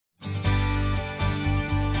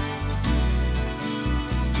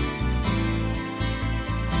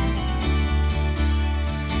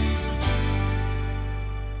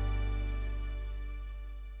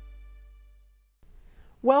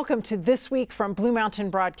Welcome to This Week from Blue Mountain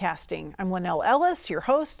Broadcasting. I'm Lynelle Ellis, your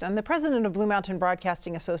host. I'm the president of Blue Mountain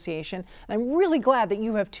Broadcasting Association, and I'm really glad that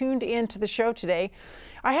you have tuned in to the show today.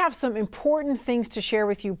 I have some important things to share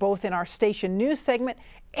with you both in our station news segment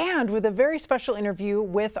and with a very special interview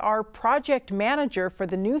with our project manager for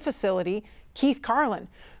the new facility, Keith Carlin,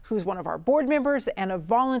 who's one of our board members and a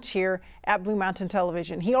volunteer at Blue Mountain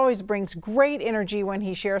Television. He always brings great energy when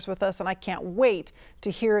he shares with us, and I can't wait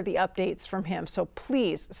to hear the updates from him. So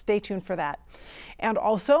please stay tuned for that. And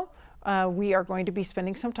also, we are going to be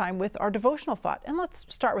spending some time with our devotional thought, and let's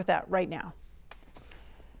start with that right now.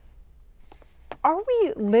 Are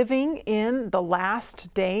we living in the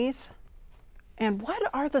last days? And what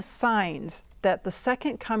are the signs that the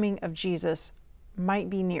second coming of Jesus might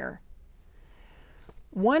be near?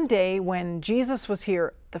 One day when Jesus was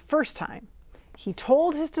here the first time, he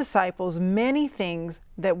told his disciples many things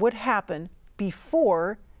that would happen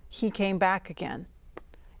before he came back again.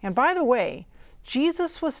 And by the way,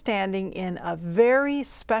 Jesus was standing in a very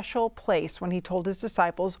special place when he told his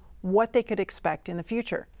disciples what they could expect in the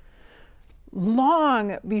future.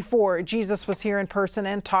 Long before Jesus was here in person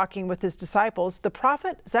and talking with his disciples, the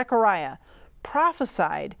prophet Zechariah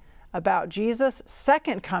prophesied about Jesus'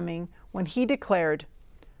 second coming when he declared,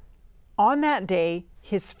 "On that day,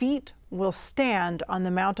 his feet will stand on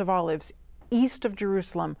the Mount of Olives east of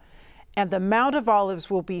Jerusalem, and the Mount of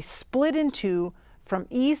Olives will be split in two from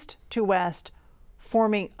east to west,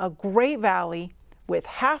 forming a great valley with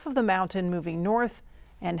half of the mountain moving north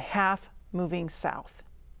and half moving south."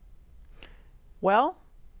 Well,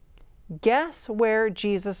 guess where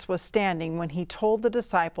Jesus was standing when he told the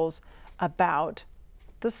disciples about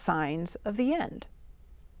the signs of the end?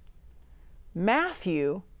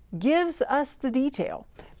 Matthew gives us the detail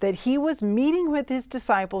that he was meeting with his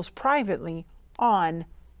disciples privately on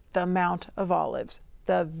the Mount of Olives,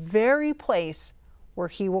 the very place where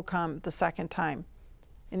he will come the second time.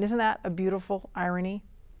 And isn't that a beautiful irony?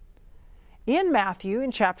 In Matthew,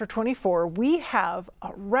 in chapter 24, we have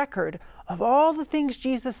a record of all the things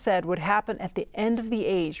Jesus said would happen at the end of the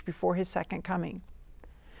age before his second coming.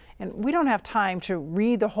 And we don't have time to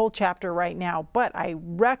read the whole chapter right now, but I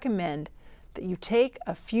recommend that you take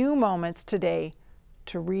a few moments today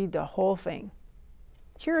to read the whole thing.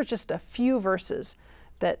 Here are just a few verses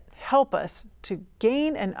that help us to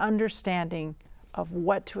gain an understanding of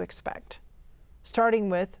what to expect. Starting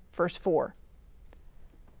with verse 4.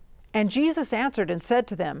 "And Jesus answered and said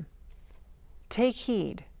to them, 'Take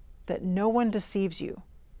heed that no one deceives you,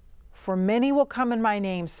 for many will come in my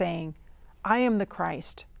name, saying, I am the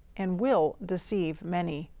Christ, and will deceive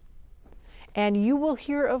many. And you will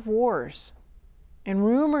hear of wars and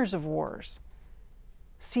rumors of wars.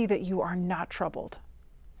 See that you are not troubled,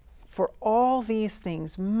 for all these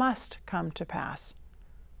things must come to pass,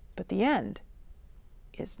 but the end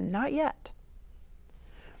is not yet.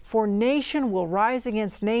 For nation will rise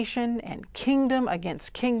against nation, and kingdom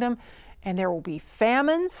against kingdom, and there will be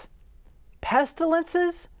famines,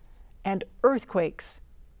 pestilences, and earthquakes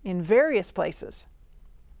in various places.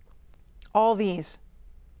 All these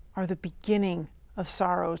are the beginning of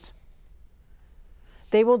sorrows.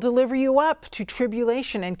 They will deliver you up to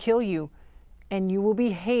tribulation and kill you, and you will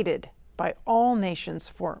be hated by all nations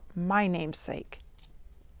for my name's sake.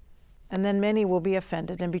 And then many will be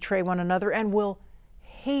offended and betray one another and will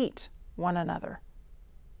hate one another.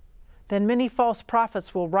 Then many false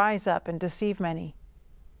prophets will rise up and deceive many.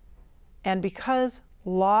 And because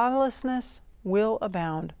lawlessness will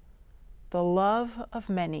abound, the love of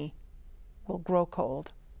many will grow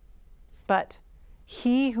cold. But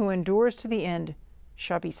he who endures to the end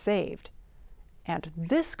shall be saved. And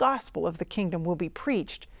this gospel of the kingdom will be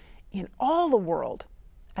preached in all the world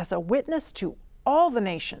as a witness to all the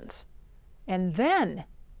nations. And then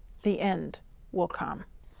the end will come."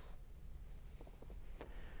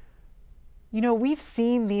 You know, we've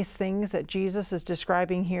seen these things that Jesus is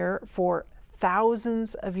describing here for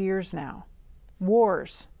thousands of years now.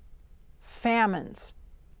 Wars, famines,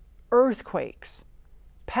 earthquakes,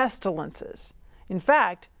 pestilences. In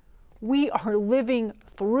fact, we are living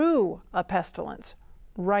through a pestilence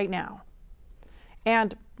right now.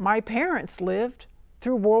 And my parents lived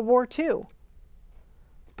through World War II.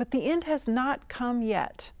 But the end has not come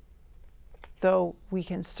yet, though we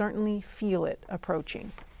can certainly feel it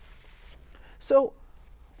approaching. So,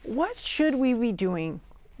 what should we be doing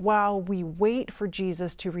while we wait for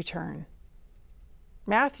Jesus to return?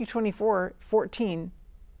 Matthew 24:14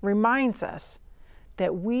 reminds us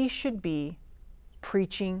that we should be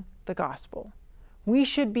preaching the gospel. We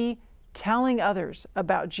should be telling others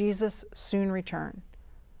about Jesus' soon return.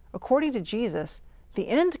 According to Jesus, the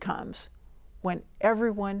end comes when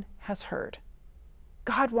everyone has heard.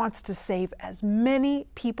 God wants to save as many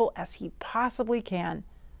people as he possibly can,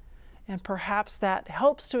 and perhaps that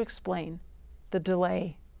helps to explain the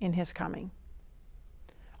delay in his coming.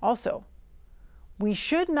 Also, we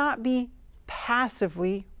should not be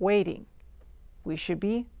passively waiting. We should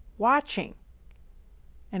be watching.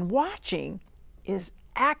 And watching is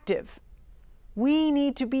active. We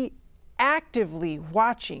need to be actively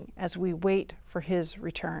watching as we wait for his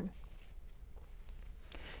return.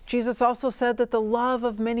 Jesus also said that the love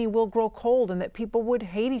of many will grow cold and that people would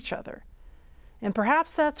hate each other. And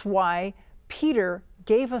perhaps that's why Peter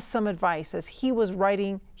gave us some advice as he was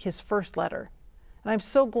writing his first letter. And I'm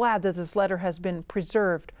so glad that this letter has been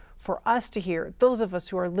preserved for us to hear, those of us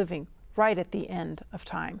who are living right at the end of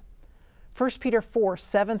time. 1 Peter 4,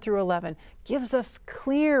 7 through 11 gives us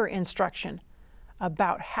clear instruction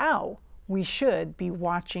about how we should be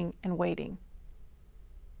watching and waiting.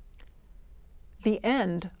 The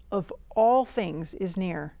end of all things is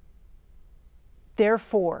near.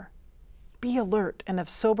 Therefore, be alert and of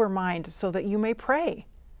sober mind so that you may pray.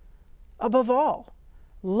 Above all,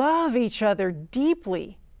 love each other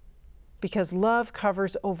deeply, because love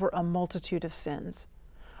covers over a multitude of sins.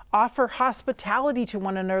 Offer hospitality to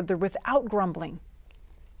one another without grumbling.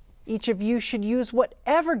 Each of you should use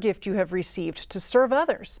whatever gift you have received to serve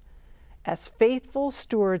others as faithful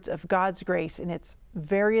stewards of God's grace in its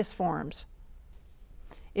various forms.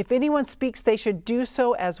 If anyone speaks, they should do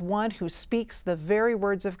so as one who speaks the very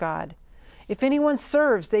words of God. If anyone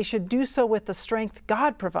serves, they should do so with the strength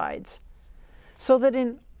God provides, so that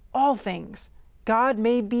in all things God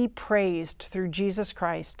may be praised through Jesus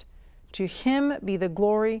Christ. To him be the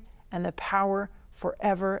glory and the power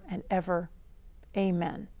forever and ever.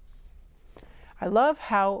 Amen. I love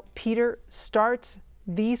how Peter starts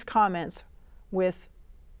these comments with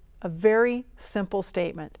a very simple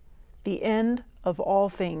statement. The end of all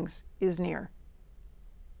things is near.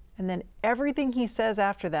 And then everything he says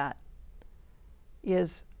after that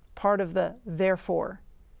is part of the therefore.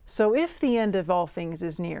 So if the end of all things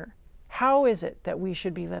is near, how is it that we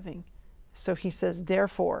should be living? So he says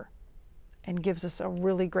therefore, and gives us a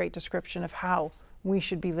really great description of how we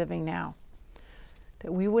should be living now.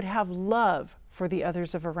 That we would have love for the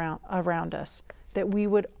others around us, that we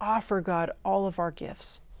would offer God all of our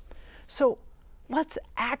gifts. So let's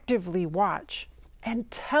actively watch and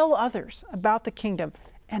tell others about the kingdom,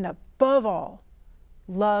 and above all,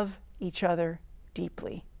 love each other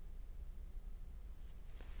deeply.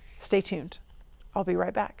 Stay tuned. I'll be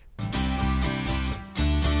right back.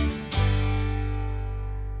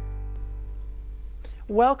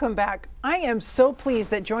 Welcome back. I am so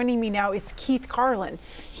pleased that joining me now is Keith Carlin.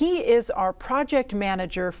 He is our project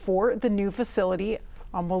manager for the new facility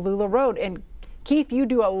on Wallula Road. And Keith, you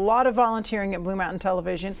do a lot of volunteering at Blue Mountain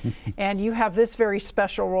Television, and you have this very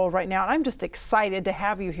special role right now. And I'm just excited to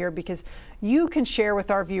have you here because you can share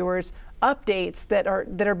with our viewers updates that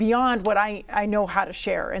are beyond what I know how to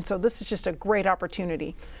share. And so this is just a great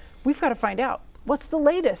opportunity. We've got to find out what's the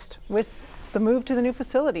latest with the move to the new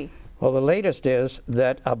facility. Well, the latest is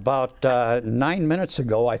that about 9 minutes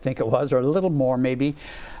ago, I think it was, or a little more maybe,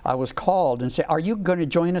 I was called and said, "Are you going to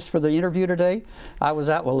join us for the interview today?" I was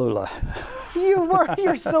at Wallula. You were.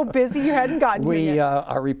 You're so busy. You hadn't gotten here yet. We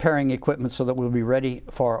are repairing equipment so that we'll be ready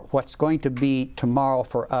for what's going to be tomorrow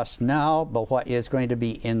for us now, but what is going to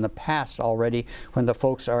be in the past already when the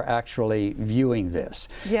folks are actually viewing this.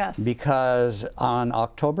 Yes. Because on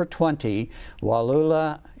October 20,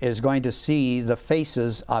 Wallula is going to see the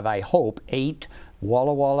faces of, I hope, 8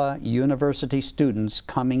 Walla Walla University students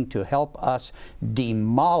coming to help us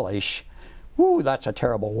demolish, ooh, that's a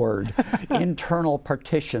terrible word, internal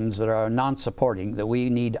partitions that are non-supporting that we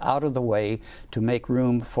need out of the way to make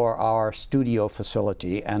room for our studio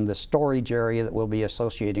facility and the storage area that we'll be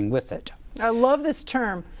associating with it. I love this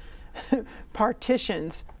term,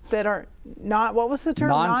 partitions that are not, what was the term?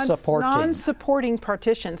 Non-supporting. Non-supporting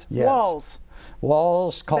partitions, yes. Walls.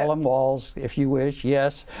 Walls, call them walls if you wish,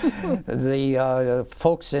 yes. The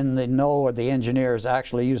folks in the know, or the engineers,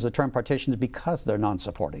 actually use the term partitions because they're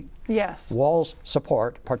non-supporting. Yes. Walls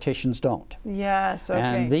support, partitions don't. Yes, okay.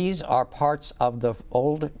 And these are parts of the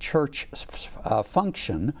old church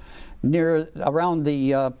function around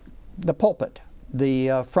the pulpit,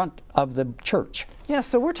 the front of the church. Yeah,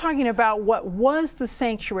 so we're talking about what was the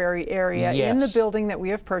sanctuary area in the Yes. building that we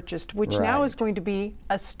have purchased, which now Right. is going to be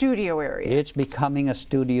a studio area. It's becoming a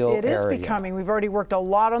studio It is area. becoming. We've already worked a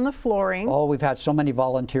lot on the flooring. Oh, we've had so many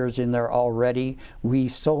volunteers in there already. We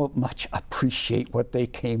so much appreciate what they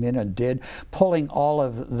came in and did, pulling all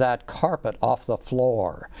of that carpet off the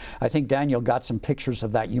floor. I think Daniel got some pictures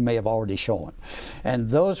of that you may have already shown. And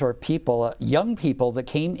those were people, young people that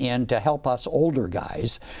came in to help us older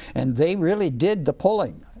guys, and they really did the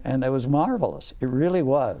pulling. And it was marvelous. It really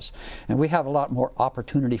was. And we have a lot more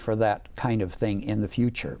opportunity for that kind of thing in the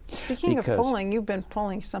future. Speaking of pulling, you've been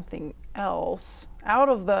pulling something else out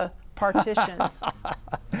of the partitions.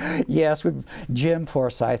 Yes, Jim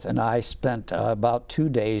Forsyth and I spent about 2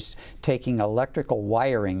 days taking electrical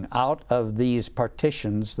wiring out of these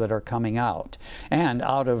partitions that are coming out and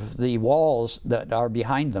out of the walls that are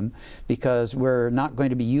behind them, because we're not going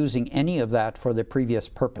to be using any of that for the previous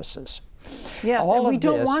purposes. Yes, All and we of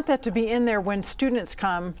don't this- want that to be in there when students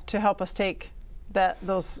come to help us take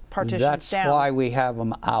those partitions down. That's why we have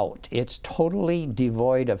them out. It's totally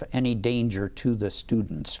devoid of any danger to the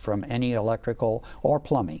students from any electrical or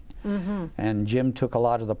plumbing. And Jim took a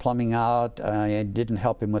lot of the plumbing out. I didn't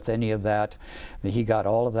help him with any of that. He got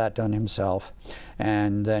all of that done himself.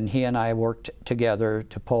 And then he and I worked together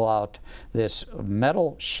to pull out this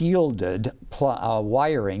metal shielded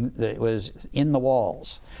wiring that was in the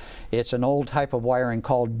walls. It's an old type of wiring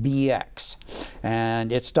called BX, and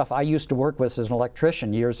it's stuff I used to work with as an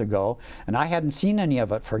electrician years ago, and I hadn't seen any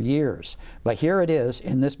of it for years. But here it is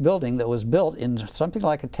in this building that was built in something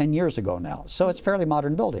like 10 years ago now. So it's a fairly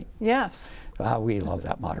modern building. Yes. We love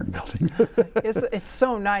that modern building. It's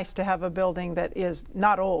so nice to have a building that is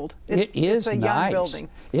not old. It's a nice. young building.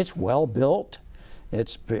 It's well built.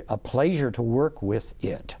 It's a pleasure to work with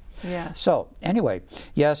it. Yeah. So anyway,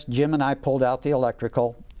 yes, Jim and I pulled out the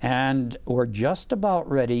electrical, and we're just about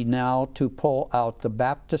ready now to pull out the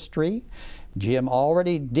baptistry. Jim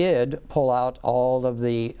already did pull out all of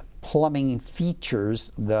the plumbing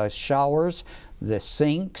features, the showers, the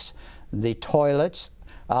sinks, the toilets,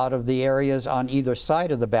 out of the areas on either side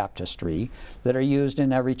of the baptistry that are used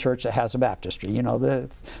in every church that has a baptistry. You know, the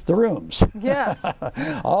rooms. Yes.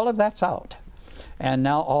 All of that's out. And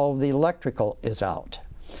now all of the electrical is out.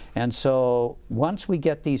 And so once we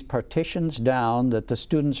get these partitions down that the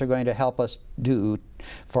students are going to help us do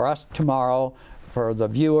for us tomorrow, for the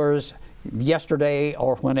viewers yesterday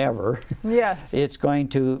or whenever, Yes. it's going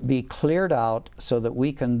to be cleared out so that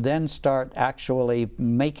we can then start actually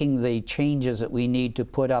making the changes that we need to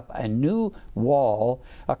put up a new wall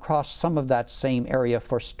across some of that same area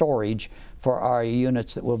for storage for our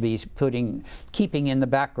units that we'll be keeping in the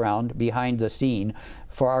background behind the scene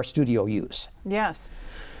for our studio use. Yes.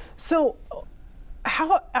 So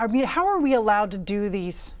how are we allowed to do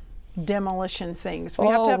these demolition things? We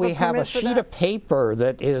have to have we a have a permit for sheet that? of paper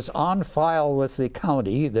that is on file with the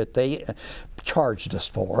county that they charged us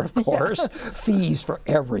for, of course, fees for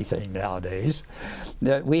everything nowadays.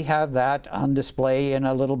 That we have that on display in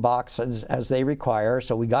a little box as they require.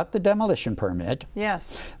 So we got the demolition permit.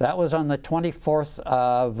 Yes. That was on the 24th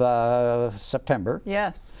of September.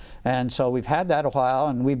 Yes. And so we've had that a while,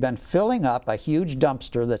 and we've been filling up a huge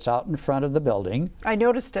dumpster that's out in front of the building. I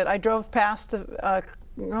noticed it. I drove past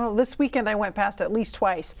this weekend. I went past at least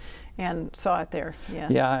twice and saw it there.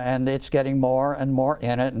 Yes. Yeah, and it's getting more and more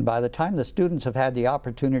in it, and by the time the students have had the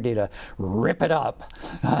opportunity to rip it up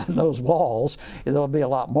on those walls, there'll be a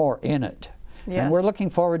lot more in it. Yes. And we're looking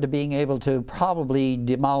forward to being able to probably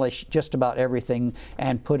demolish just about everything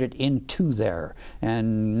and put it into there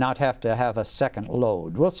and not have to have a second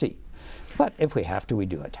load. We'll see. But if we have to, we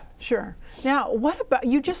do it. Sure. Now, what about,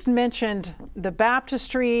 you just mentioned the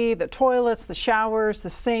baptistry, the toilets, the showers, the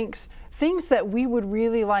sinks, things that we would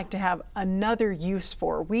really like to have another use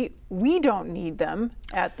for. We don't need them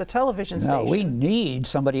at the television station. No, we need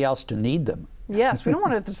somebody else to need them. Yes, we don't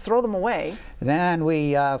want to just throw them away. Then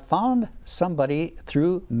we found somebody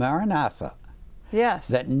through Maranatha Yes.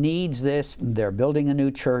 that needs this. They're building a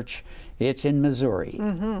new church. It's in Missouri,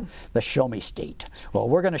 the Show Me State. Well,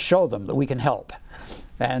 we're going to show them that we can help.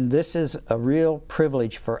 And this is a real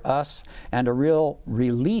privilege for us and a real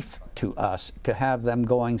relief to us to have them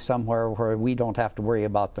going somewhere where we don't have to worry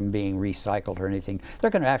about them being recycled or anything.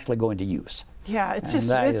 They're going to actually go into use. Yeah, it's And just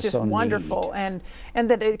that it's is just so wonderful, neat. and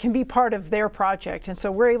that it can be part of their project, and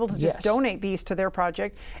so we're able to just Yes. donate these to their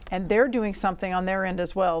project, and they're doing something on their end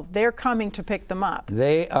as well. They're coming to pick them up.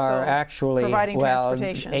 They are So, actually, providing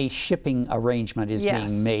transportation. a shipping arrangement is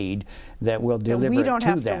Yes. being made that will deliver we it don't to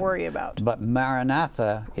have them. to worry about. But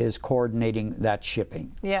Maranatha is coordinating that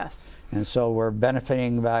shipping. Yes. And so we're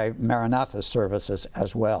benefiting by Maranatha services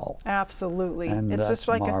as well. Absolutely. And it's just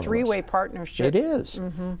like marvelous. a three-way partnership. It is.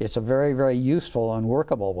 It's a very, very useful and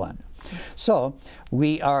workable one. So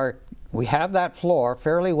we have that floor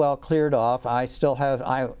fairly well cleared off. I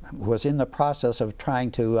was in the process of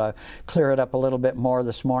trying to clear it up a little bit more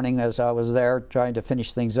this morning as I was there trying to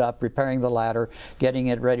finish things up, repairing the ladder, getting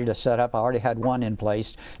it ready to set up. I already had one in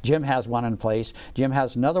place. Jim has one in place. Jim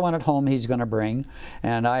has another one at home he's going to bring,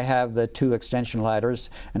 and I have the 2 extension ladders,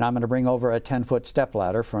 and I'm going to bring over a 10-foot step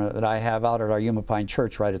ladder that I have out at our Yuma Pine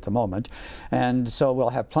Church right at the moment. And so we'll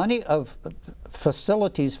have plenty of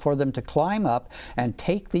facilities for them to climb up and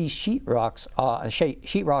take these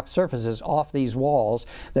sheetrock surfaces off these walls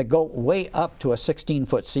that go way up to a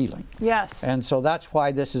 16-foot ceiling. Yes. And so that's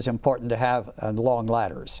why this is important to have long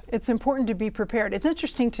ladders. It's important to be prepared. It's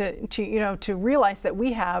interesting to realize that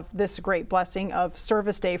we have this great blessing of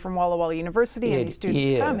service day from Walla Walla University and these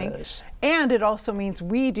students coming. And it also means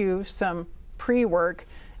we do some pre-work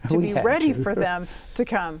to be ready for them to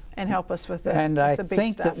come and help us with the And I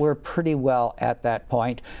think that we're pretty well at that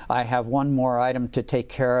point. I have one more item to take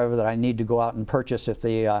care of that I need to go out and purchase if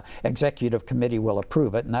the executive committee will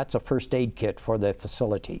approve it, and that's a first aid kit for the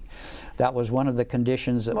facility. That was one of the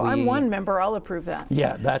conditions that I'm one member, I'll approve that.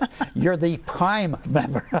 Yeah, you're the prime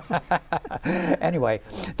member. Anyway,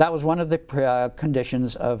 that was one of the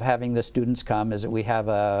conditions of having the students come, is that we have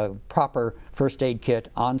a proper first aid kit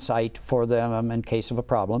on site for them in case of a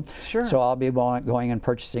problem. Sure. So I'll be going and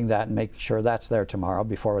purchasing that and making sure that's there tomorrow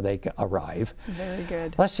before they arrive. Very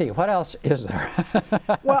good. Let's see, what else is there?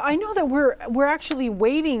 Well, I know that we're actually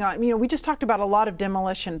waiting on, we just talked about a lot of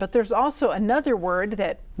demolition, but there's also another word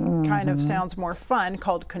that kind of sounds more fun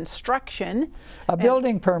called construction. A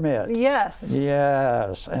building permit. Yes.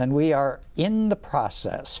 Yes, and we are in the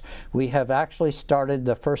process. We have actually started,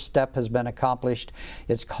 the first step has been accomplished.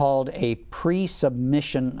 It's called a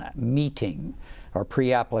pre-submission meeting, or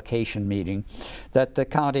pre-application meeting, that the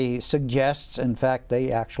county suggests. In fact,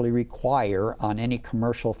 they actually require on any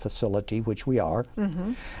commercial facility, which we are.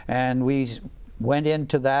 And we went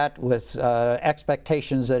into that with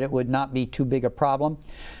expectations that it would not be too big a problem.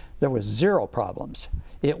 There was 0 problems.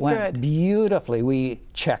 It went beautifully. We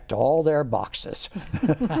checked all their boxes.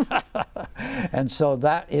 And so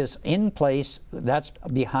that is in place. That's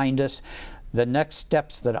behind us. The next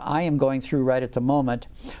steps that I am going through right at the moment,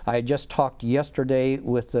 I just talked yesterday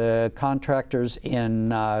with the contractors in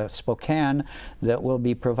Spokane that will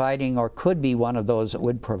be providing, or could be one of those that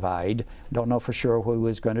would provide, don't know for sure who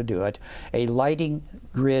is going to do it, a lighting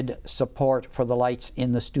grid support for the lights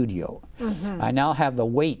in the studio. I now have the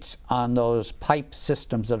weights on those pipe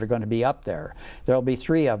systems that are going to be up there. There'll be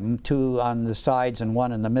 3 of them, 2 on the sides and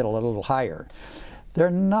 1 in the middle, a little higher.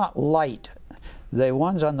 They're not light. The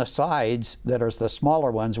ones on the sides that are the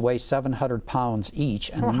smaller ones weigh 700 pounds each,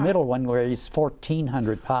 and the middle one weighs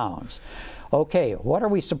 1,400 pounds. Okay, what are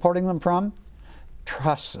we supporting them from?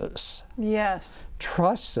 Trusses. Yes.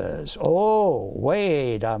 Trusses. Oh,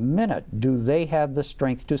 wait a minute. Do they have the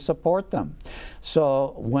strength to support them?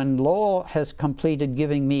 So when Lowell has completed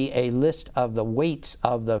giving me a list of the weights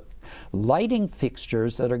of the lighting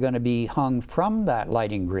fixtures that are going to be hung from that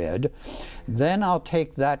lighting grid, then I'll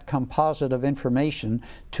take that composite of information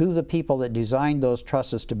to the people that designed those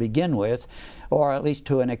trusses to begin with, or at least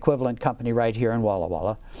to an equivalent company right here in Walla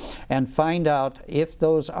Walla, and find out if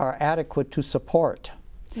those are adequate to support.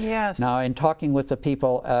 Yes. Now, in talking with the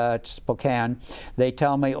people at Spokane, they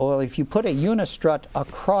tell me, well, if you put a unistrut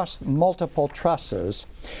across multiple trusses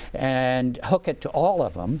and hook it to all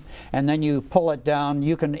of them, and then you pull it down,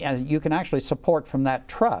 you can actually support from that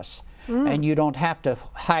truss. And you don't have to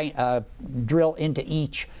drill into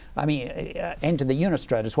each, into the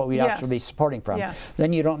unistrut is what we'd actually be supporting from.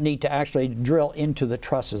 Then you don't need to actually drill into the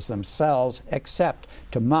trusses themselves, except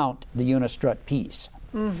to mount the unistrut piece.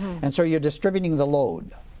 And so you're distributing the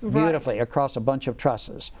load beautifully across a bunch of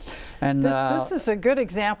trusses. And this is a good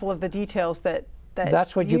example of the details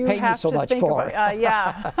that's what you pay me so much for.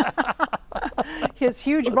 Yeah. His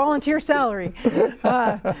huge volunteer salary.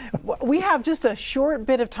 We have just a short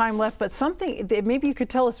bit of time left, but maybe you could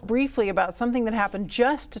tell us briefly about something that happened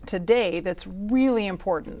just today that's really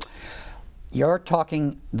important. You're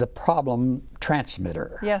talking the problem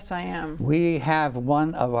transmitter. Yes, I am. We have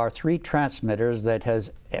one of our 3 transmitters that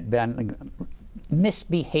has been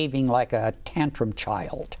misbehaving like a tantrum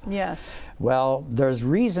child. Yes. Well, there's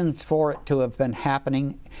reasons for it to have been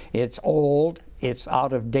happening. It's old, it's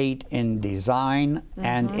out of date in design,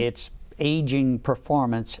 and it's aging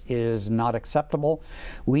performance is not acceptable.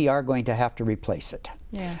 We are going to have to replace it.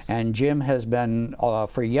 Yes. And Jim has been,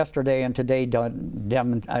 for yesterday and today,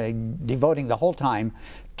 devoting the whole time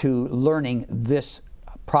to learning this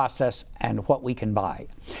process and what we can buy.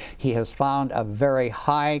 He has found a very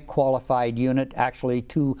high qualified unit, actually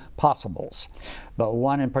 2 possibles, but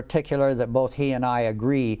one in particular that both he and I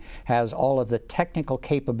agree has all of the technical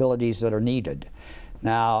capabilities that are needed.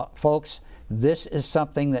 Now, folks, this is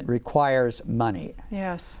something that requires money.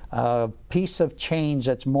 Yes. A piece of change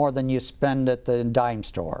that's more than you spend at the dime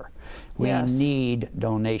store. We Yes. need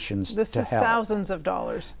donations This to is help. thousands of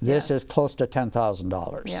dollars. This Yes. is close to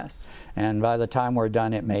 $10,000. Yes. And by the time we're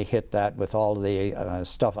done, it may hit that with all the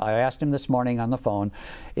stuff. I asked him this morning on the phone,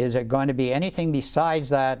 is it going to be anything besides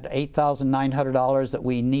that $8,900 that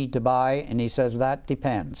we need to buy? And he says, that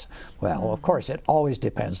depends. Well, of course, it always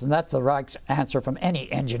depends. And that's the right answer from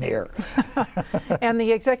any engineer. And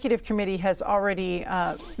the executive committee has already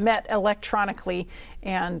met electronically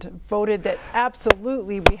and voted that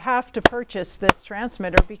absolutely we have to purchase this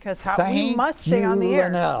transmitter because we must stay on the air.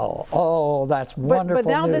 Lynelle. Oh, that's wonderful But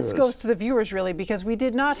now news. this goes to the viewers really, because we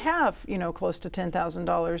did not have, close to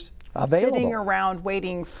 $10,000 available, sitting around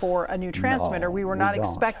waiting for a new transmitter. No, we were not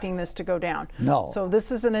expecting this to go down. No. So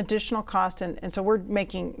this is an additional cost, and so we're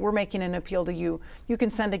making an appeal to you. You can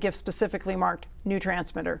send a gift specifically marked new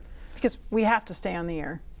transmitter because we have to stay on the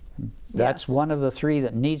air. That's Yes. one of the 3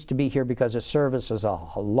 that needs to be here because it services a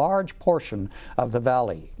large portion of the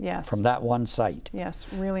valley Yes. from that one site. Yes,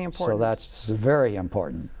 really important. So that's very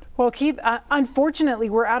important. Well, Keith, unfortunately,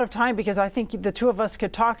 we're out of time because I think the 2 of us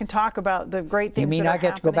could talk about the great things. You mean that are I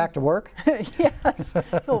get to go back to work? Yes.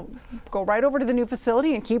 So go right over to the new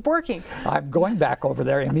facility and keep working. I'm going back over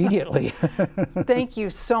there immediately. Thank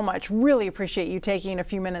you so much. Really appreciate you taking a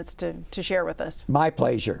few minutes to share with us. My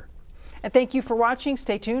pleasure. And thank you for watching.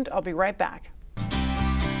 Stay tuned. I'll be right back.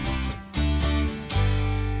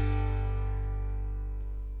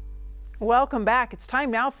 Welcome back. It's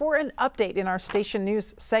time now for an update in our station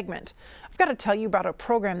news segment. I've got to tell you about a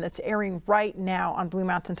program that's airing right now on Blue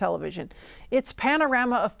Mountain Television. It's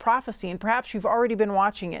Panorama of Prophecy, and perhaps you've already been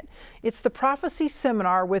watching it. It's the Prophecy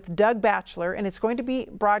Seminar with Doug Batchelor, and it's going to be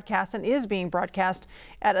broadcast and is being broadcast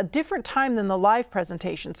at a different time than the live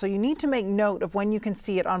presentation, so you need to make note of when you can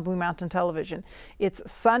see it on Blue Mountain Television. It's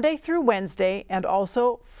Sunday through Wednesday and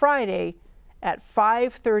also Friday at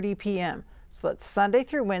 5:30 p.m. So that's Sunday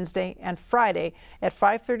through Wednesday and Friday at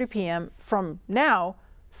 5:30 p.m. from now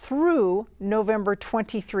through November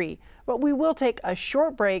 23. But we will take a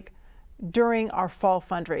short break during our fall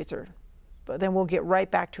fundraiser. But then we'll get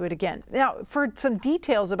right back to it again. Now, for some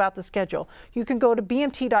details about the schedule, you can go to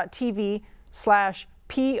bmt.tv/POP.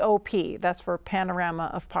 That's for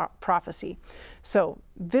Panorama of Prophecy. So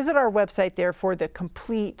visit our website there for the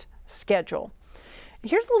complete schedule.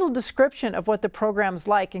 Here's a little description of what the program's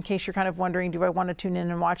like in case you're kind of wondering, do I want to tune in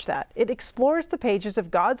and watch that? It explores the pages of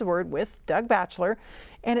God's Word with Doug Batchelor,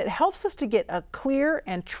 and it helps us to get a clear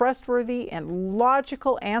and trustworthy and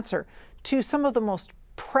logical answer to some of the most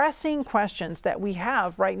pressing questions that we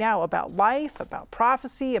have right now about life, about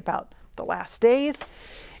prophecy, about the last days.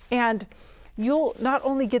 And you'll not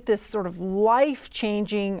only get this sort of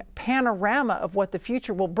life-changing panorama of what the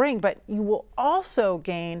future will bring, but you will also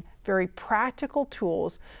gain very practical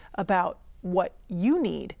tools about what you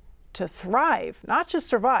need to thrive, not just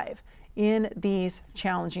survive, in these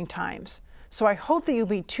challenging times. So I hope that you'll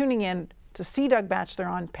be tuning in to see Doug Batchelor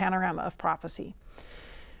on Panorama of Prophecy.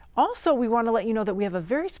 Also, we want to let you know that we have a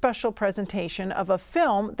very special presentation of a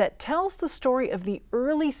film that tells the story of the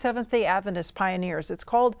early Seventh-day Adventist pioneers. It's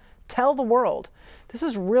called Tell the World. This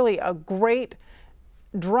is really a great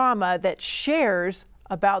drama that shares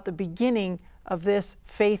about the beginning of this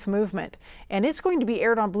faith movement. And it's going to be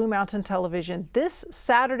aired on Blue Mountain Television this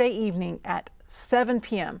Saturday evening at 7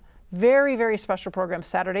 p.m. Very, very special program,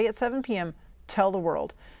 Saturday at 7 p.m., Tell the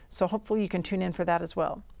World. So hopefully you can tune in for that as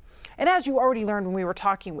well. And as you already learned when we were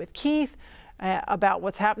talking with Keith about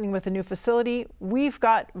what's happening with the new facility, we've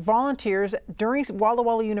got volunteers during Walla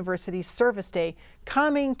Walla University's Service Day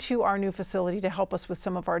coming to our new facility to help us with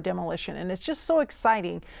some of our demolition. And it's just so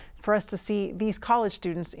exciting for us to see these college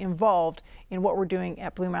students involved in what we're doing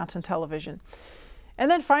at Blue Mountain Television. And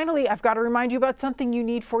then finally, I've got to remind you about something you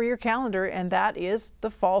need for your calendar, and that is the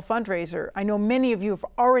fall fundraiser. I know many of you have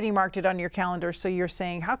already marked it on your calendar, so you're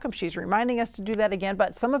saying, how come she's reminding us to do that again?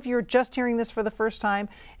 But some of you are just hearing this for the first time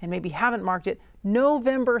and maybe haven't marked it.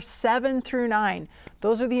 November 7 through 9.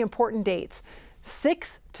 Those are the important dates.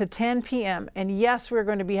 6 to 10 p.m. And yes, we're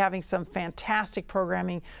going to be having some fantastic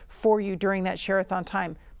programming for you during that share-a-thon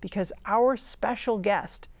time because our special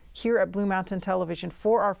guest here at Blue Mountain Television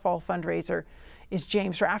for our fall fundraiser is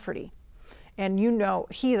James Rafferty. And you know,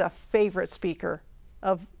 he is a favorite speaker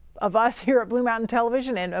of us here at Blue Mountain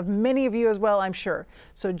Television and of many of you as well, I'm sure.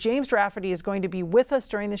 So James Rafferty is going to be with us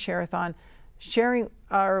during the share-a-thon, sharing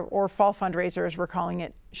our, or fall fundraiser as we're calling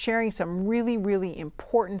it, sharing some really, really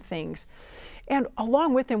important things. And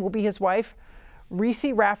along with him will be his wife, Reese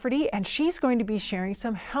Rafferty, and she's going to be sharing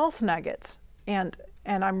some health nuggets. And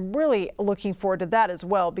I'm really looking forward to that as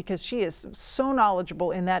well, because she is so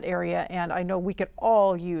knowledgeable in that area, and I know we could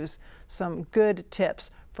all use some good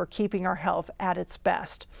tips for keeping our health at its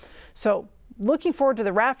best. So looking forward to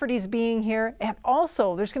the Raffertys being here, and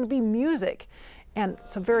also there's going to be music and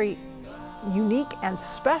some very unique and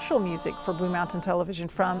special music for Blue Mountain Television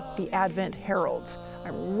from the Advent Heralds.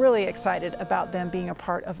 I'm really excited about them being a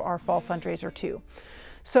part of our fall fundraiser too.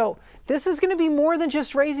 So this is going to be more than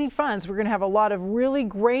just raising funds. We're going to have a lot of really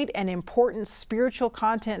great and important spiritual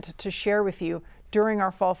content to share with you during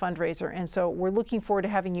our fall fundraiser. And so we're looking forward to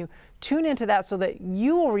having you tune into that so that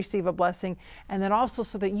you will receive a blessing, and then also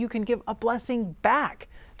so that you can give a blessing back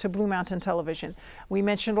to Blue Mountain Television. We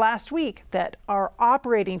mentioned last week that our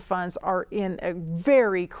operating funds are in a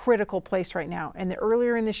very critical place right now. And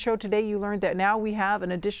earlier in the show today, you learned that now we have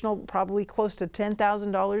an additional probably close to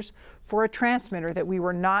 $10,000 for a transmitter that we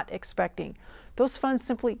were not expecting. Those funds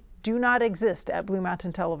simply do not exist at Blue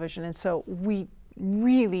Mountain Television. And so we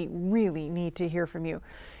really, really need to hear from you.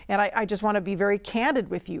 And I just want to be very candid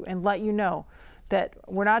with you and let you know that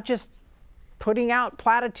we're not just putting out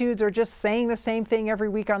platitudes or just saying the same thing every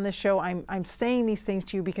week on this show. I'm saying these things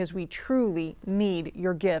to you because we truly need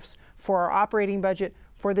your gifts for our operating budget,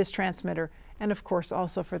 for this transmitter, and of course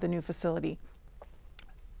also for the new facility.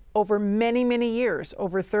 Over many, many years,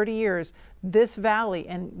 over 30 years, this valley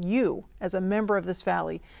and you as a member of this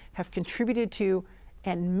valley have contributed to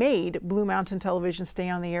and made Blue Mountain Television stay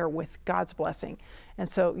on the air with God's blessing. And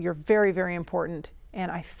so you're very, very important. And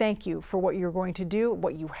I thank you for what you're going to do,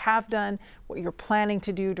 what you have done, what you're planning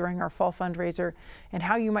to do during our fall fundraiser, and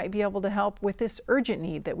how you might be able to help with this urgent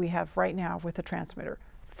need that we have right now with the transmitter.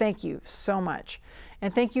 Thank you so much.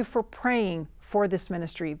 And thank you for praying for this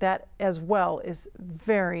ministry. That as well is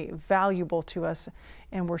very valuable to us,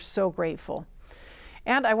 and we're so grateful.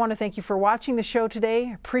 And I want to thank you for watching the show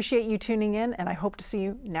today. Appreciate you tuning in, and I hope to see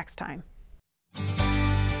you next time.